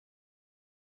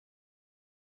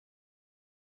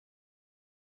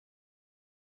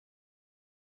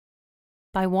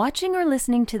By watching or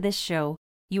listening to this show,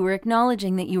 you are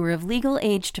acknowledging that you are of legal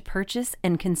age to purchase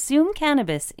and consume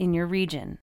cannabis in your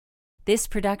region. This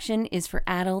production is for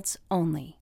adults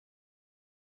only.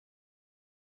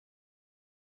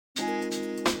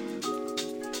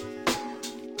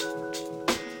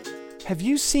 Have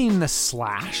you seen the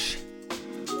Slash?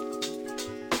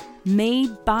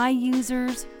 Made by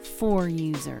users for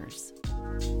users.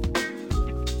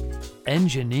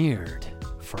 Engineered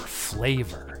for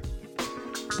flavor.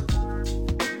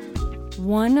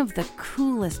 One of the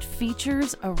coolest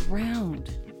features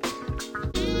around.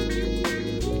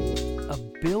 A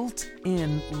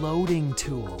built-in loading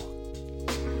tool.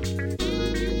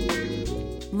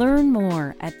 Learn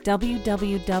more at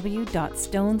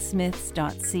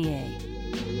www.stonesmiths.ca.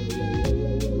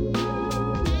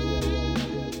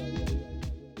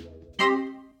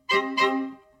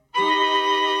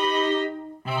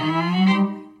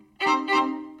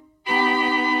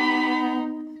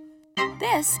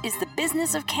 This is the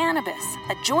Business of Cannabis,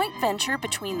 a joint venture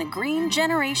between the Green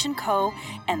Generation Co.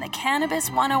 and the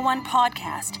Cannabis 101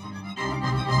 podcast.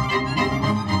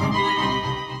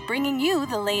 Bringing you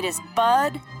the latest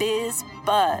bud, biz,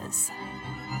 buzz.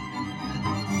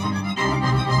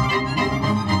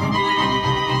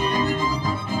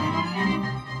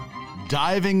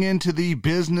 Diving into the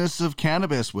business of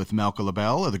cannabis with Malka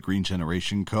Labell of the Green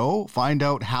Generation Co. Find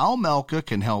out how Malka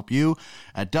can help you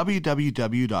at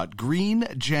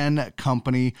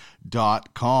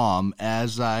www.greengencompany.com.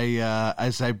 As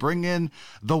I bring in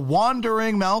the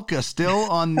wandering Malka, still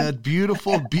on that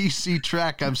beautiful BC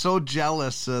trek. I'm so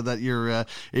jealous that you're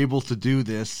able to do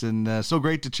this, and so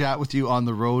great to chat with you on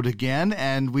the road again.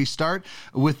 And we start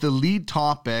with the lead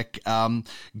topic,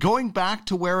 going back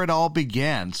to where it all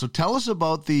began. So tell us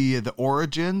about the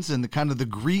origins and the kind of the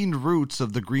green roots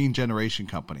of the Green Generation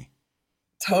Company.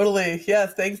 Totally.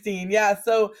 Yes. Thanks, Dean. Yeah.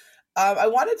 So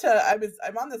I'm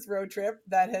on this road trip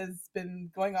that has been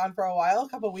going on for a while, a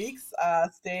couple of weeks,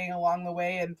 staying along the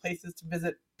way in places to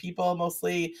visit people,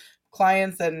 mostly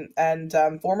clients and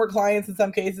former clients in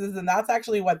some cases. And that's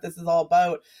actually what this is all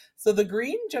about. So the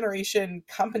Green Generation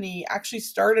Company actually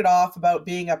started off about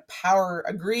being a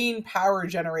green power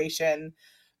generation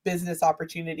business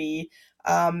opportunity.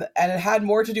 And it had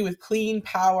more to do with clean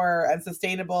power and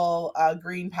sustainable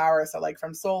green power. So like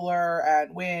from solar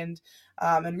and wind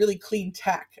and really clean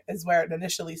tech is where it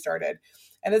initially started.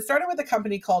 And it started with a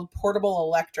company called Portable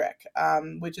Electric,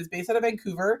 which is based out of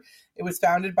Vancouver. It was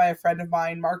founded by a friend of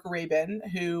mine, Mark Rabin,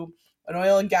 who an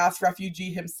oil and gas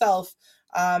refugee himself.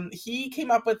 He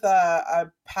came up with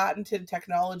a patented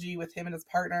technology with him and his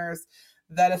partners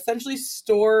that essentially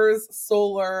stores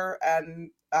solar and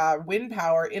wind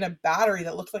power in a battery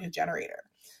that looks like a generator.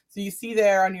 So you see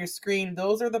there on your screen,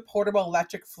 those are the Portable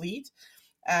Electric fleet.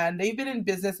 And they've been in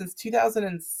business since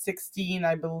 2016,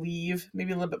 I believe,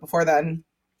 maybe a little bit before then.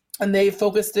 And they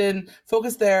focused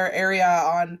their area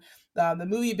on the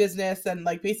movie business and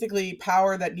like basically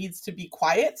power that needs to be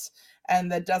quiet and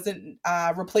that doesn't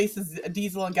replaces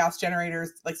diesel and gas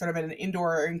generators, like sort of in an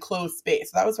indoor or enclosed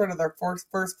space. So that was sort of their first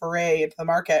foray into the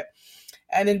market.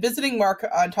 And in visiting Mark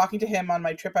and talking to him on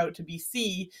my trip out to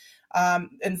BC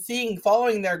and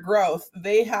following their growth,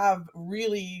 they have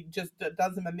really just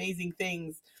done some amazing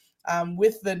things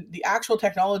with the actual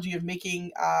technology of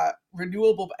making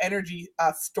renewable energy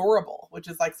storable, which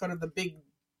is like sort of the big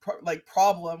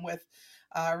problem with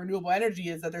renewable energy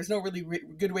is that there's no really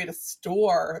good way to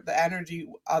store the energy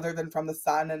other than from the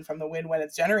sun and from the wind when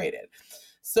it's generated.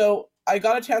 So I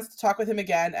got a chance to talk with him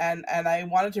again, and I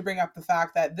wanted to bring up the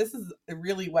fact that this is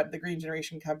really what the Green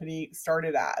Generation Company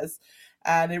started as.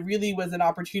 And it really was an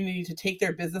opportunity to take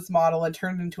their business model and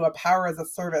turn it into a power as a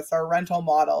service or a rental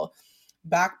model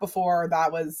back before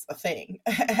that was a thing.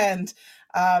 And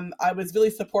I was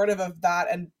really supportive of that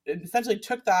and essentially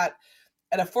took that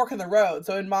at a fork in the road.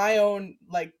 So in my own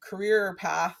career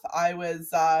path, I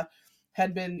was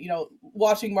had been,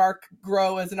 watching Mark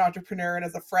grow as an entrepreneur and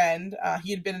as a friend.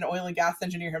 He had been an oil and gas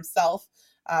engineer himself.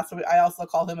 So I also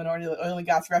call him an oil and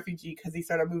gas refugee because he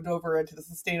sort of moved over into the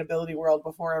sustainability world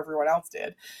before everyone else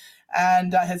did.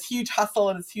 And his huge hustle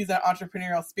and his huge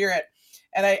entrepreneurial spirit.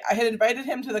 And I had invited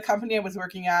him to the company I was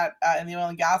working at in the oil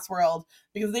and gas world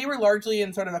because they were largely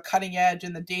in sort of a cutting edge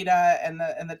in the data and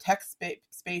the tech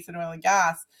space in oil and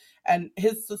gas. And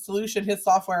his solution, his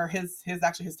software, his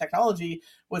technology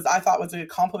I thought was a good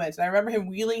complement. And I remember him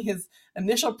wheeling his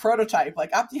initial prototype,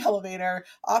 off the elevator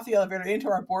into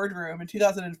our boardroom in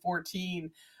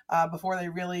 2014 before they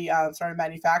really started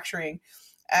manufacturing.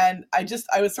 And I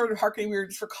was sort of hearkening, we were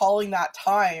just recalling that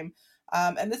time.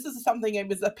 And this is something, it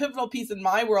was a pivotal piece in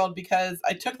my world because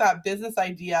I took that business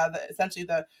idea, that essentially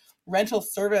the rental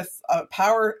service,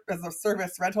 power as a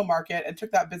service rental market, and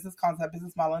took that business concept,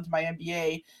 business model into my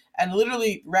MBA, and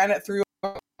literally ran it through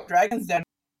Dragon's Den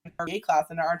MBA class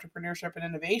in our entrepreneurship and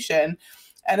innovation.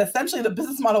 And essentially, the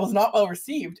business model was not well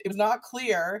received. It was not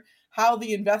clear how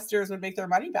the investors would make their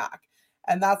money back.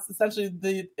 And that's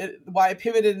essentially why I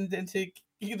pivoted into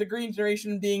the green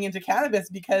generation being into cannabis,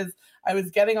 because I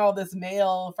was getting all this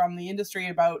mail from the industry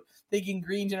about thinking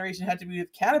green generation had to be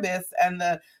with cannabis, and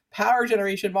the power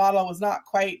generation model was not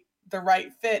quite the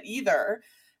right fit either.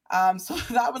 So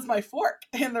that was my fork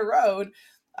in the road,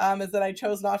 is that I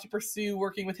chose not to pursue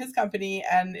working with his company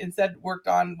and instead worked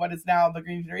on what is now the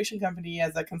Green Generation Company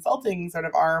as a consulting sort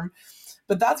of arm.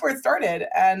 But that's where it started.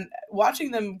 And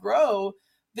watching them grow,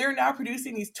 they're now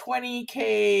producing these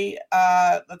 20K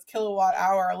kilowatt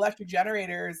hour electric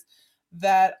generators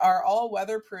that are all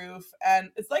weatherproof.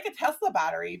 And it's like a Tesla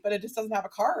battery, but it just doesn't have a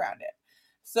car around it.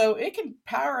 So it can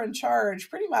power and charge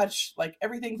pretty much like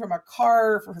everything from a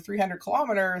car for 300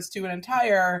 kilometers to an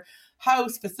entire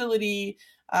house facility.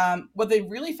 What they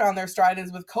really found their stride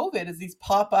is with COVID is these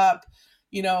pop-up,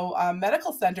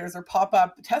 medical centers or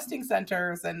pop-up testing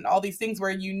centers and all these things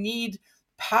where you need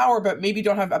power, but maybe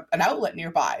don't have an outlet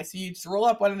nearby. So you just roll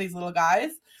up one of these little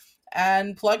guys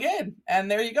and plug in, and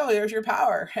there you go. There's your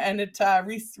power. And it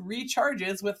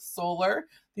recharges with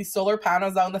these solar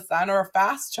panels out in the sun, or a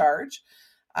fast charge.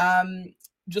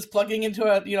 Just plugging into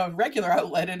a regular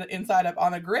outlet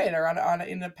on a grid or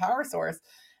in a power source.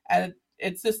 And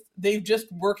it's just, they've just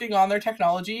working on their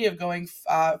technology of going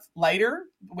lighter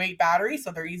weight batteries,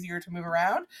 so they're easier to move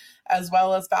around, as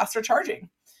well as faster charging,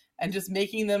 and just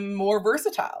making them more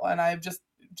versatile. And I've just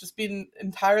been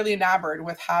entirely enamored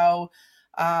with how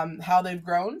they've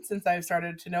grown since I've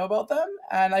started to know about them.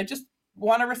 And I just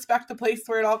want to respect the place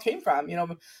where it all came from.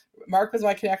 Mark was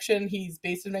my connection. He's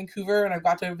based in Vancouver, and I've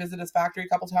got to visit his factory a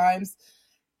couple times.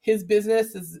 His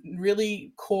business is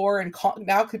really core and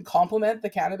now could complement the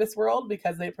cannabis world,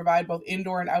 because they provide both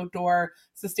indoor and outdoor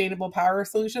sustainable power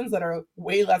solutions that are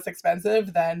way less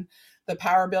expensive than the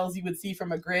power bills you would see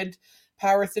from a grid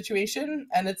power situation.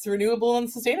 And it's renewable and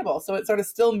sustainable. So it sort of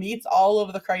still meets all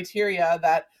of the criteria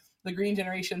that the green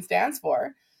generation stands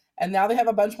for. And now they have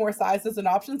a bunch more sizes and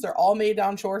options. They're all made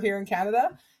onshore here in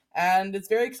Canada. And it's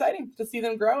very exciting to see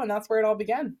them grow. And that's where it all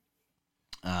began.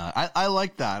 I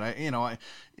like that.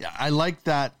 I like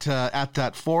that at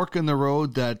that fork in the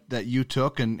road that you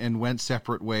took and went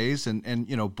separate ways,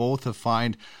 and both have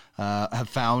found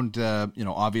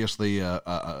obviously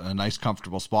a nice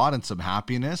comfortable spot and some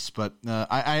happiness. But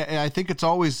I think it's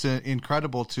always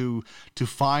incredible to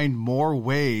find more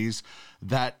ways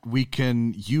that we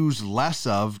can use less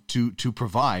of to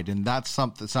provide, and that's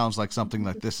something that sounds like something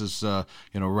like this is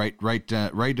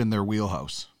right in their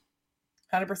wheelhouse.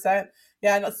 100%.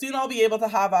 Yeah, and soon I'll be able to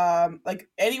have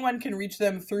anyone can reach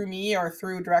them through me or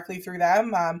directly through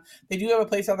them. They do have a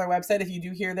place on their website. If you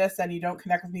do hear this and you don't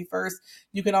connect with me first,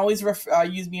 you can always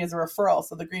use me as a referral.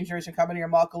 So the Green Generation Company or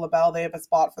Malka Labell, they have a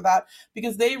spot for that,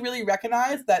 because they really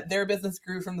recognize that their business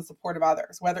grew from the support of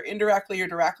others, whether indirectly or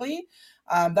directly.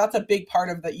 That's a big part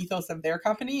of the ethos of their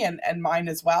company and mine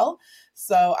as well.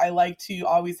 So I like to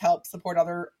always help support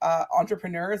other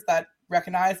entrepreneurs that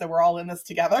recognize that we're all in this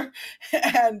together,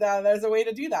 and there's a way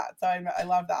to do that. So I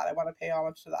love that. I want to pay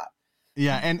homage to that.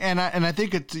 Yeah, and I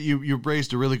think you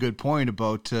raised a really good point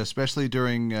about especially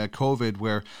during COVID,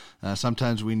 where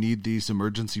sometimes we need these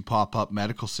emergency pop-up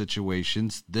medical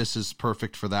situations. This is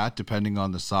perfect for that, depending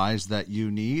on the size that you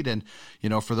need, and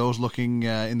for those looking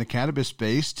in the cannabis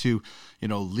space to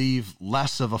leave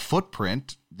less of a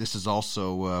footprint. This is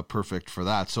also perfect for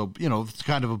that. So, it's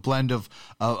kind of a blend of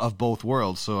both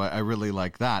worlds. So I really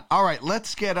like that. All right,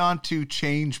 let's get on to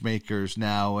change makers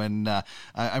now. And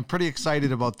I'm pretty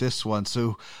excited about this one.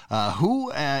 So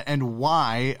who and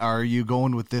why are you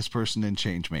going with this person in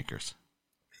change makers?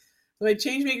 So my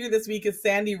change maker this week is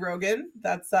Sandy Rogan.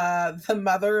 That's the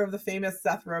mother of the famous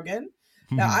Seth Rogen.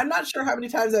 Now, I'm not sure how many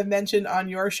times I've mentioned on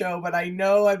your show, but I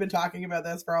know I've been talking about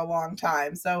this for a long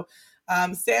time. So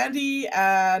Sandy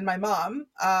and my mom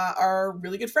are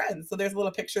really good friends. So there's a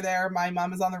little picture there. My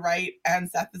mom is on the right and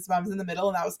Seth's mom is in the middle,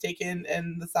 and that was taken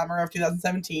in the summer of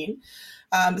 2017.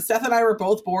 Seth and I were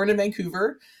both born in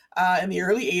Vancouver in the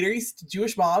early 80s,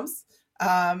 Jewish moms.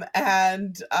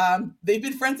 And they've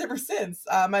been friends ever since.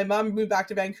 My mom moved back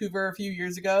to Vancouver a few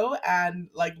years ago, and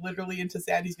literally into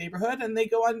Sandy's neighborhood, and they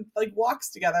go on walks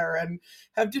together and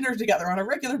have dinner together on a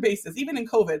regular basis, even in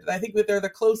COVID. And I think that they're the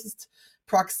closest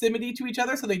proximity to each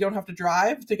other, so they don't have to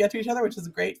drive to get to each other, which is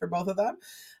great for both of them.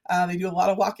 They do a lot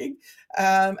of walking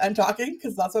and talking,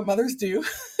 because that's what mothers do.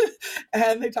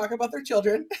 and they talk about their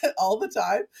children all the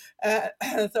time.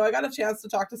 So I got a chance to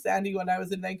talk to Sandy when I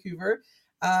was in Vancouver,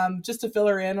 just to fill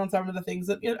her in on some of the things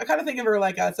that, I kind of think of her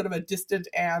like a sort of a distant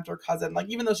aunt or cousin. Like,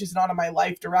 even though she's not in my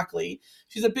life directly,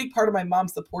 she's a big part of my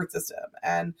mom's support system.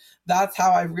 And that's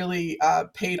how I really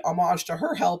paid homage to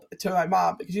her help to my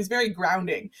mom, because she's very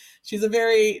grounding. She's a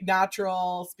very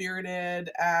natural, spirited,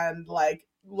 and like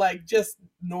just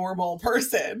normal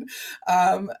person.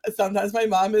 Sometimes my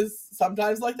mom is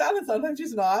sometimes like that, and sometimes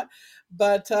she's not.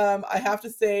 But I have to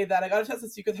say that I got a chance to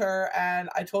speak with her, and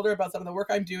I told her about some of the work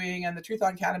I'm doing and the Truth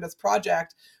on Cannabis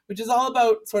project, which is all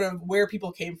about sort of where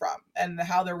people came from and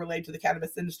how they're related to the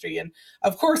cannabis industry. And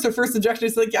of course, her first objection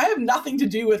is like, I have nothing to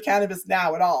do with cannabis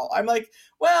now at all. I'm like,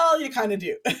 well, you kind of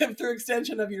do through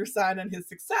extension of your son and his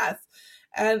success.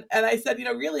 And I said,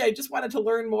 really, I just wanted to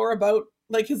learn more about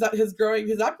like his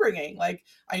upbringing. Like,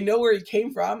 I know where he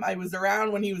came from. I was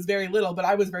around when he was very little, but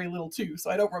I was very little too,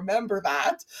 so I don't remember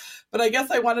that. But I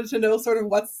guess I wanted to know sort of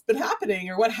what's been happening,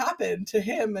 or what happened to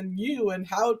him and you, and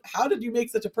how did you make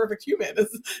such a perfect human,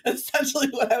 is essentially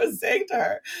what I was saying to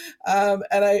her.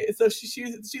 So she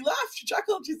laughed, she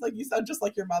chuckled, she's like, you sound just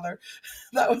like your mother.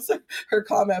 That was her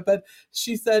comment. But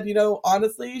she said,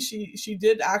 honestly, she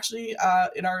did actually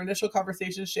in our initial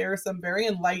conversation share some very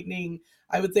enlightening,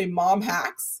 I would say, mom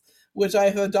hacks, which I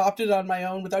have adopted on my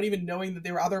own without even knowing that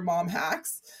there were other mom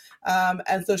hacks.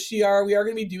 And so we are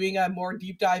going to be doing a more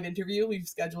deep dive interview. We've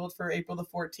scheduled for April the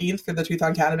 14th for the Truth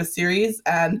on Cannabis series.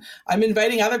 And I'm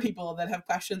inviting other people that have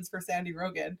questions for Sandy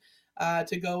Rogan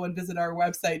to go and visit our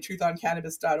website,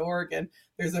 truthoncannabis.org. And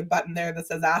there's a button there that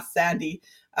says Ask Sandy.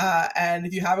 And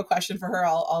if you have a question for her,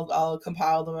 I'll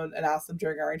compile them and ask them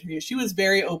during our interview. She was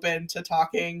very open to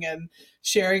talking and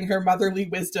sharing her motherly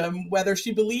wisdom. Whether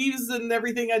she believes in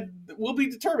everything will be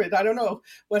determined. I don't know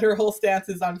what her whole stance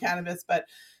is on cannabis, but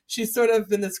she's sort of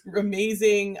been this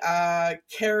amazing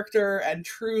character and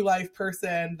true life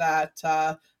person that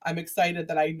I'm excited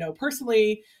that I know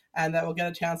personally, and that we'll get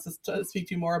a chance to speak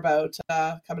to you more about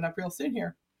coming up real soon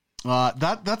here.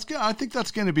 That's good. I think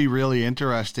that's going to be really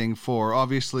interesting for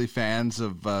obviously fans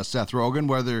of Seth Rogen,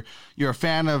 whether you're a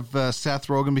fan of Seth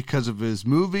Rogen because of his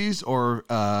movies, or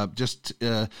just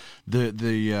the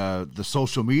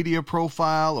social media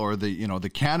profile, or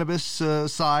the cannabis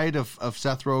side of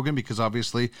Seth Rogen, because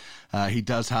obviously he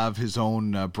does have his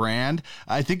own brand.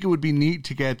 I think it would be neat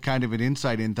to get kind of an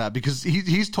insight into that, because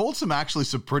he's told some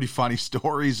pretty funny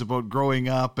stories about growing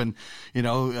up and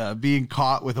being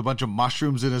caught with a bunch of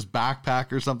mushrooms in his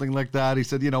backpack or something like that. He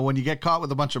said, when you get caught with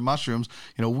a bunch of mushrooms,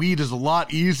 weed is a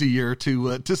lot easier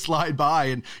to slide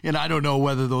by. And I don't know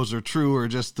whether those are true or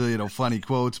just funny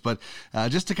quotes, but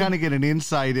just to kind of get an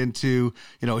insight into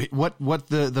what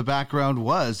the background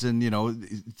was. And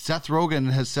Seth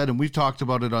Rogen has said, and we've talked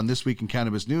about it on This Week in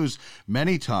Cannabis News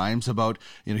many times, about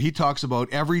he talks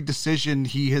about every decision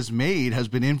he has made has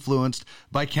been influenced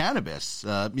by cannabis,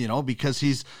 because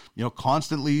he's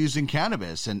constantly using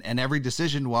cannabis, and every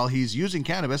decision while he's using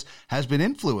cannabis has been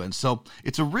influenced. So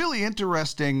it's a really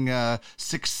interesting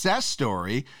success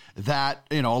story that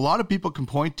a lot of people can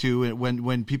point to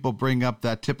when people bring up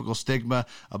that typical stigma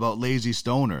about lazy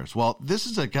stoners. Well, this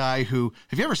is a guy who,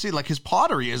 have you ever seen, like, his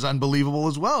pottery is unbelievable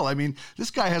as well. I mean,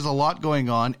 this guy has a lot going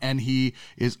on, and he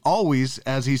is always,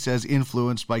 as he says,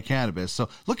 influenced by cannabis. So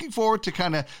looking forward to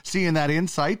kind of seeing that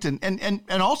insight, and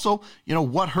also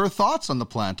what her thoughts on the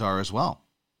plant are as well.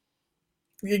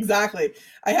 Exactly.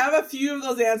 I have a few of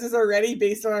those answers already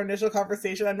based on our initial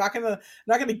conversation. I'm not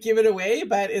gonna give it away,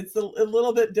 but it's a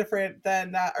little bit different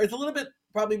than, or it's a little bit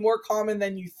probably more common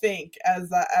than you think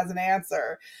as an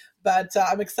answer. But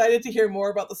I'm excited to hear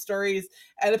more about the stories.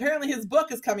 And apparently his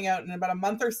book is coming out in about a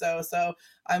month or so. So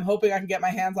I'm hoping I can get my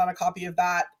hands on a copy of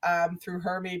that through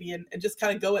her maybe, and just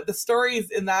kind of go with the stories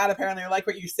in that. Apparently, are like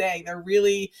what you're saying. They're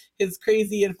really his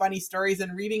crazy and funny stories,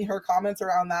 and reading her comments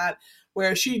around that,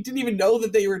 where she didn't even know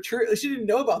that they were true. She didn't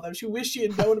know about them. She wished she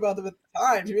had known about them at the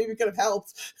time. She maybe could have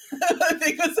helped. I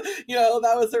think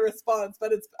that was her response.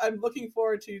 But I'm looking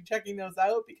forward to checking those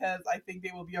out, because I think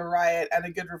they will be a riot and a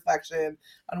good reflection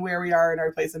on where we are in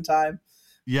our place and time.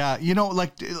 Yeah,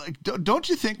 don't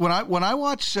you think when I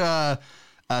watch Seth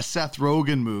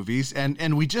Rogen movies,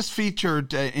 and we just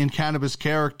featured in Cannabis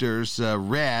Characters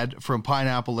Red from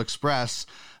Pineapple Express,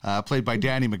 played by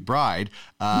Danny McBride.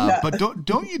 But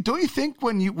don't you think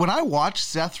when I watch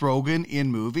Seth Rogen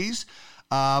in movies,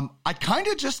 I kind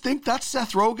of just think that's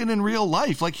Seth Rogen in real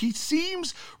life. Like, he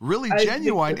seems really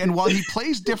genuine, and while he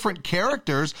plays different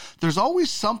characters, there's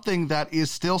always something that is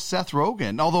still Seth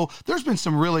Rogen. Although there's been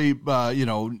some really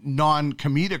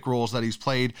non-comedic roles that he's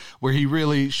played where he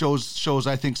really shows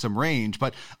I think some range.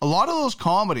 But a lot of those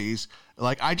comedies,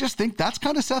 Like, I just think that's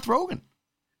kind of Seth Rogen.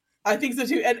 I think so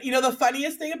too. And the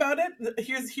funniest thing about it,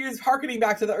 here's harkening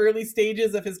back to the early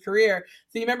stages of his career.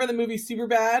 So you remember the movie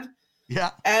Superbad?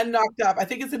 Yeah. And Knocked Up. I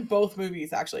think it's in both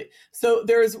movies, actually. So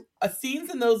there's scenes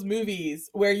in those movies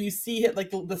where you see it,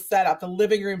 like the setup, the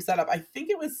living room setup. I think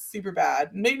it was Superbad.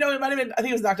 Maybe, no, it might have been, I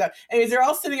think it was Knocked Up. Anyways, they're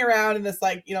all sitting around in this,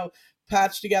 like,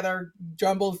 patched together,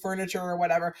 jumbled furniture or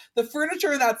whatever. The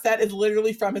furniture in that set is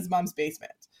literally from his mom's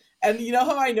basement. And you know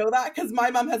how I know that? Because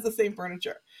my mom has the same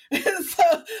furniture. So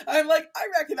I'm like, I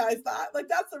recognize that. Like,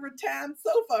 that's a rattan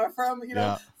sofa from,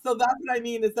 Yeah. So that's what I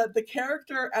mean, is that the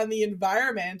character and the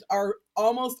environment are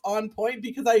almost on point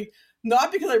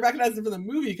not because I recognize them from the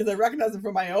movie, because I recognize them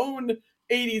from my own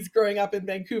 80s growing up in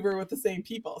Vancouver with the same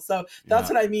people. So that's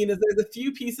what I mean, is there's a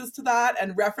few pieces to that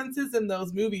and references in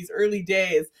those movies, early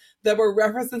days, that were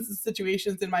references to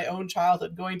situations in my own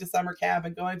childhood, going to summer camp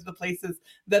and going to the places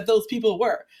that those people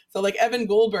were. So like Evan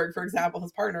Goldberg, for example,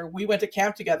 his partner, we went to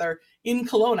camp together in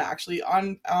Kelowna, actually,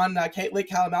 on Lake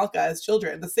Kalamalka as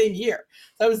children the same year.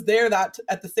 So I was there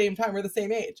at the same time. We're the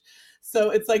same age. So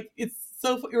it's like,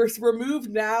 we're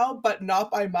removed now, but not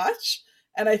by much.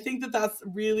 And I think that that's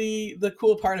really the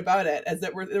cool part about it, is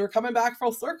that we're coming back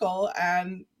full circle,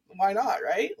 and why not,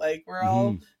 right? Like, we're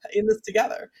all in this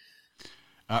together.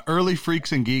 Early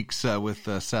Freaks and Geeks with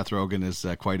Seth Rogen is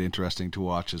quite interesting to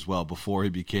watch as well, before he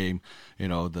became,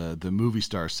 the movie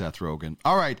star Seth Rogen.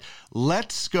 All right,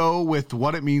 let's go with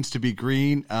what it means to be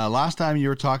green. Last time you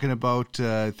were talking about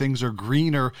things are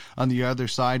greener on the other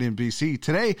side in BC.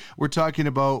 Today, we're talking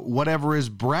about whatever is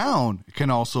brown can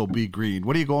also be green.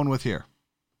 What are you going with here?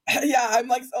 Yeah, I'm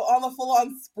like on the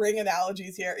full-on spring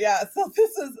analogies here. Yeah, so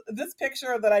this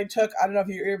picture that I took. I don't know if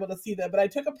you're able to see that, but I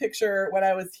took a picture when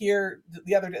I was here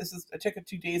the other day. I took it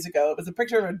 2 days ago. It was a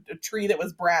picture of a tree that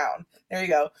was brown. There you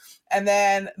go. And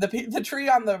then the tree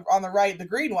on the right, the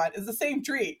green one, is the same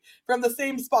tree from the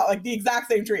same spot, like the exact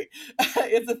same tree.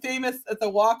 It's a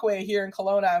walkway here in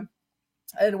Kelowna,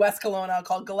 in West Kelowna,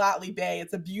 called Galatly Bay.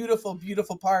 It's a beautiful,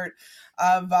 beautiful part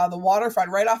of the waterfront,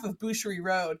 right off of Boucherie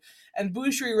Road. And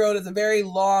Boucherie Road is a very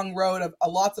long road of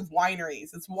lots of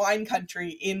wineries. It's wine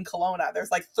country in Kelowna.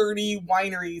 There's like 30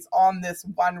 wineries on this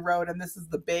one road, and this is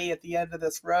the bay at the end of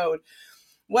this road.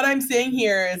 What I'm saying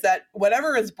here is that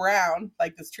whatever is brown,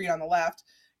 like this tree on the left,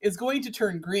 is going to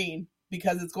turn green,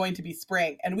 because it's going to be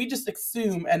spring. And we just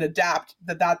assume and adapt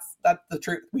that that's the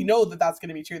truth. We know that that's going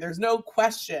to be true. There's no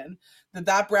question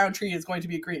that brown tree is going to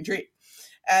be a green tree.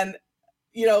 And,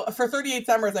 for 38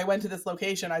 summers, I went to this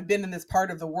location. I've been in this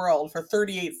part of the world for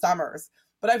 38 summers,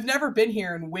 but I've never been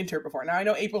here in winter before. Now, I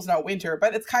know April's not winter,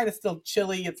 but it's kind of still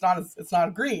chilly. It's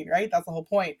not green, right? That's the whole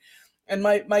point. And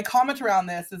my comment around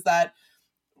this is that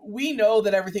we know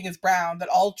that everything is brown, that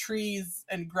all trees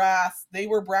and grass, they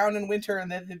were brown in winter, and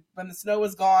then when the snow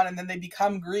is gone, and then they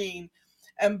become green.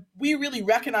 And we really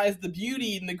recognize the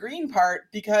beauty in the green part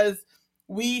because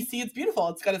we see it's beautiful.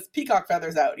 It's got its peacock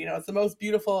feathers out. It's the most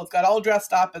beautiful. It's got all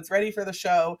dressed up. It's ready for the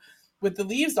show with the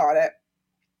leaves on it.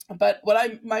 But what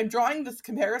I'm drawing this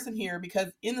comparison here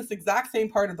because in this exact same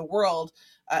part of the world,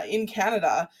 in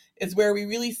Canada, is where we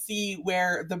really see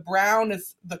where the brown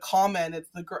is the common. It's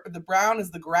the brown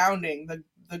is the grounding.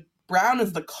 The brown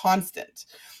is the constant.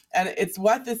 And it's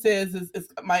what this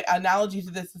is my analogy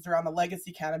to this is around the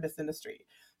legacy cannabis industry.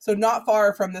 So not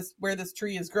far from this, where this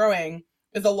tree is growing,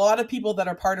 is a lot of people that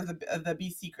are part of the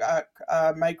BC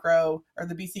micro or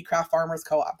the BC Craft Farmers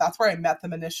Co-op. That's where I met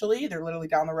them initially. They're literally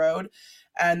down the road,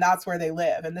 and that's where they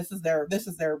live. And this is where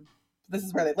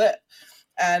they live.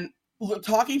 And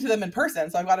talking to them in person,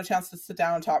 so I've got a chance to sit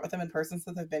down and talk with them in person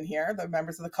since I've been here. They're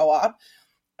members of the co-op,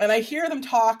 and I hear them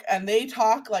talk, and they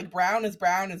talk like brown is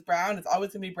brown is brown. It's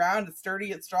always gonna be brown. It's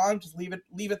sturdy. It's strong. Just leave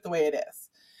it the way it is.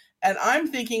 And I'm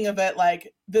thinking of it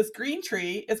like this green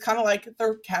tree is kind of like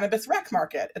the cannabis rec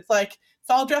market. It's like, it's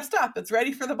all dressed up. It's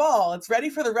ready for the ball. It's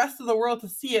ready for the rest of the world to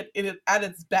see it at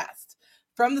its best.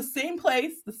 From the same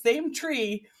place, the same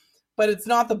tree, but it's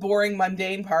not the boring,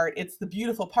 mundane part. It's the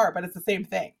beautiful part, but it's the same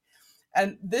thing.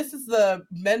 And this is the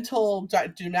mental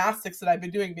gymnastics that I've been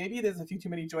doing. Maybe there's a few too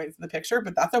many joints in the picture,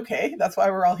 but that's okay. That's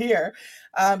why we're all here.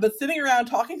 But sitting around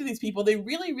talking to these people, they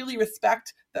really, really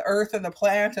respect the earth and the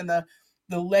plant and the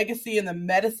legacy and the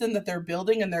medicine that they're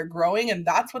building and they're growing. And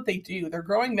that's what they do. They're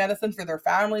growing medicine for their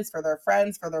families, for their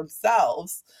friends, for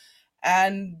themselves.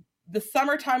 And the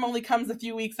summertime only comes a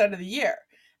few weeks out of the year.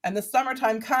 And the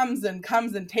summertime comes and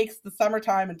takes the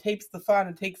summertime and takes the fun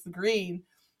and takes the green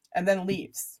and then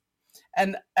leaves.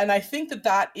 And I think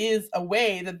that is a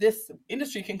way that this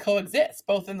industry can coexist,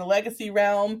 both in the legacy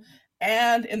realm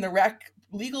and in the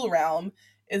legal realm,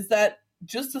 is that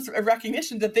just a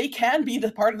recognition that they can be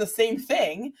the part of the same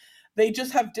thing, They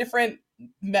just have different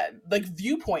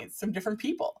viewpoints from different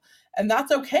people, and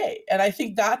that's okay. And I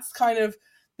think that's kind of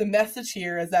the message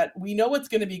here, is that we know it's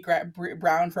going to be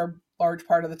brown for a large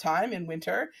part of the time in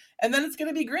winter, and then it's going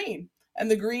to be green. And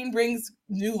the green brings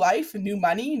new life, new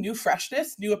money, new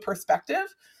freshness, new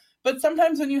perspective. But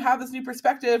sometimes when you have this new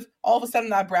perspective, all of a sudden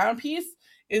that brown piece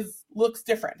looks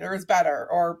different, or is better,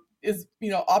 or is,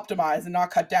 optimized and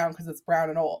not cut down because it's brown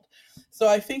and old. So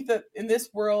I think that in this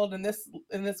world, in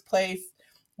this place,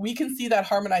 we can see that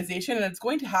harmonization, and it's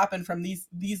going to happen from these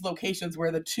locations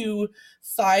where the two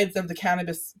sides of the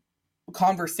cannabis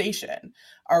conversation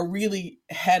are really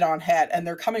head on head, and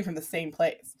they're coming from the same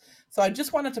place. So I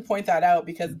just wanted to point that out,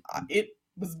 because it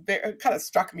kind of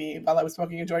struck me while I was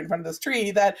smoking a joint in front of this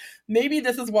tree that maybe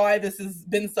this is why this has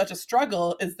been such a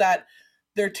struggle, is that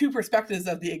there are two perspectives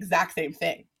of the exact same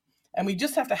thing. And we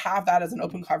just have to have that as an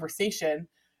open conversation.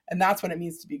 And that's what it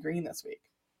means to be green this week.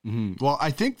 Mm-hmm. Well,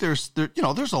 I think there's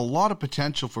a lot of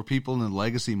potential for people in the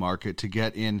legacy market to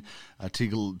get in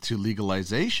to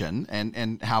legalization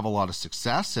and have a lot of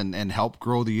success and help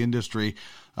grow the industry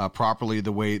properly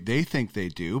the way they think they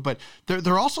do. But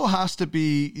there also has to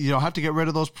be, have to get rid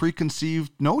of those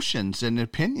preconceived notions and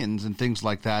opinions and things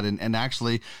like that, and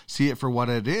actually see it for what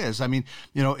it is. I mean,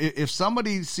 if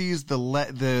somebody sees the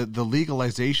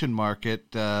legalization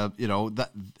market, that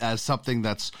as something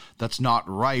that's not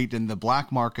right, and the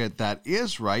black market that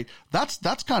is right,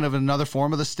 that's kind of another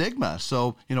form of the stigma.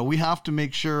 So, we have to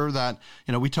make sure that,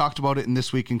 we talked about it in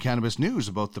This Week in Cannabis News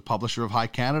about the publisher of High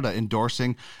Canada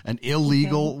endorsing an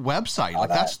illegal website. Like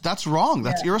that's wrong.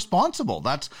 That's irresponsible.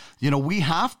 That's, we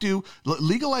have to,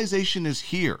 legalization is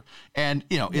here. And,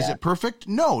 is it perfect?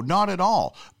 No, not at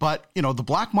all. But, the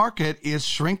black market is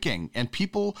shrinking, and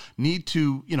people need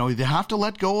to, they have to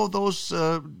let go of those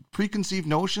preconceived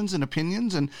notions and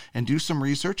opinions and do some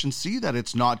research and see that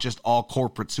it's not just all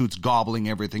corporate suits gobbling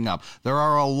everything up. There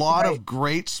are a lot of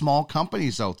great small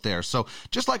companies out there. So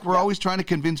just like we're always trying to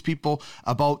convince people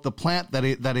about the plant that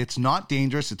it's not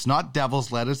dangerous, it's not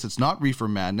devil's lettuce, it's not reefer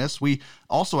madness, we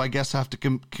also, I guess, have to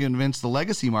convince the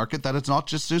legacy market that it's not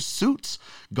just suits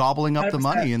gobbling up 100%. The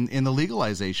money in the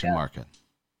legalization market.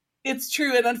 It's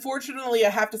true. And unfortunately,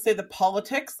 I have to say the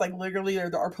politics, like literally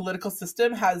our political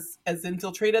system has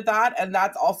infiltrated that. And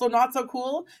that's also not so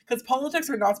cool, because politics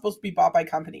are not supposed to be bought by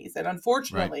companies. And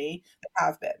unfortunately, they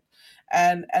have been.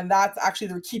 And that's actually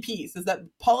the key piece, is that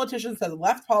politicians have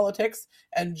left politics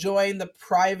and joined the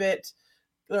private,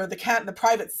 or the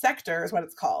private sector is what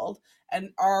it's called,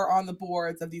 and are on the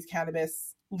boards of these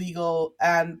cannabis legal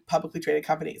and publicly traded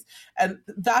companies. And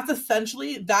that's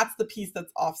the piece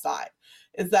that's offside,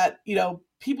 is that,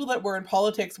 people that were in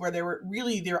politics where they're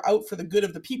out for the good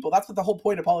of the people. That's what the whole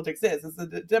point of politics is. It's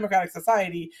a democratic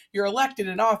society. You're elected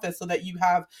in office so that you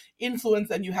have influence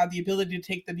and you have the ability to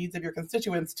take the needs of your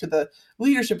constituents to the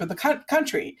leadership of the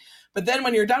country. But then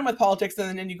when you're done with politics,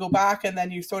 and then you go back, and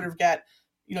then you sort of get,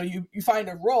 you find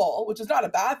a role, which is not a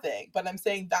bad thing, but I'm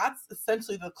saying that's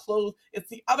essentially it's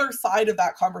the other side of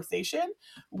that conversation,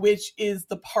 which is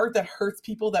the part that hurts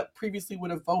people that previously would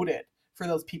have voted for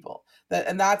those people.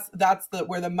 That's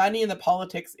where the money and the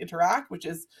politics interact, which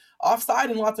is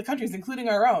offside in lots of countries, including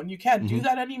our own. You can't do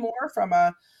that anymore from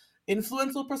a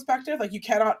influential perspective. Like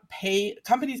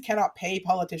companies cannot pay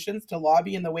politicians to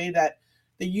lobby in the way that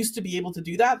they used to be able to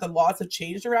do that. The laws have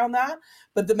changed around that,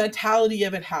 but the mentality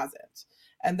of it hasn't.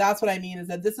 And that's what I mean, is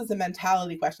that this is a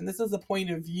mentality question. This is a point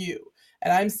of view.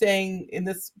 And I'm saying in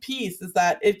this piece is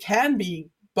that it can be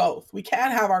both. We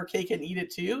can have our cake and eat it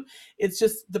too. It's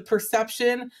just the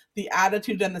perception, the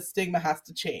attitude, and the stigma has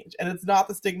to change. And it's not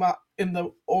the stigma in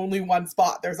the only one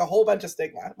spot. There's a whole bunch of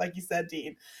stigma, like you said,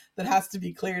 Dean, that has to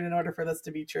be cleared in order for this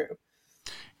to be true.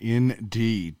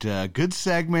 Indeed. Good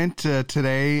segment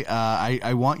today.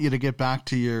 I want you to get back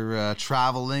to your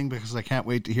traveling, because I can't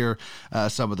wait to hear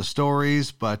some of the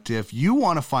stories. But if you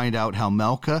want to find out how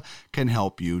Malka can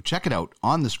help you, check it out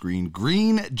on the screen,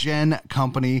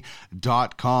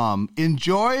 greengencompany.com.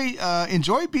 Enjoy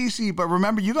BC, but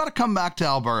remember, you got to come back to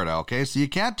Alberta, okay? So you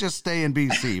can't just stay in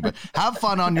BC, but have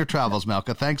fun on your travels,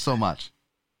 Malka. Thanks so much.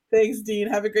 Thanks, Dean.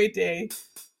 Have a great day.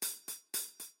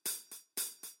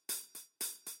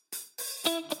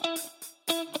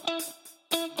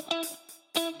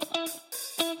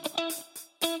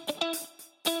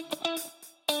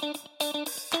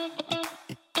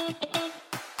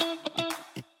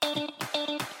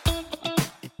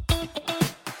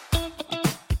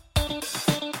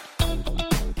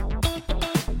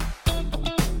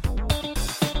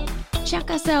 Check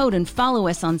us out and follow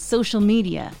us on social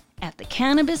media at The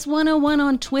Cannabis 101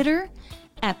 on Twitter,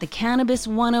 at The Cannabis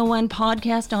 101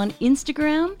 Podcast on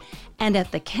Instagram, and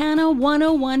at the Canna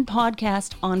 101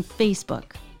 Podcast on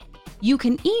Facebook. You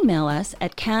can email us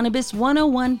at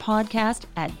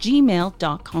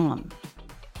cannabis101podcast@gmail.com.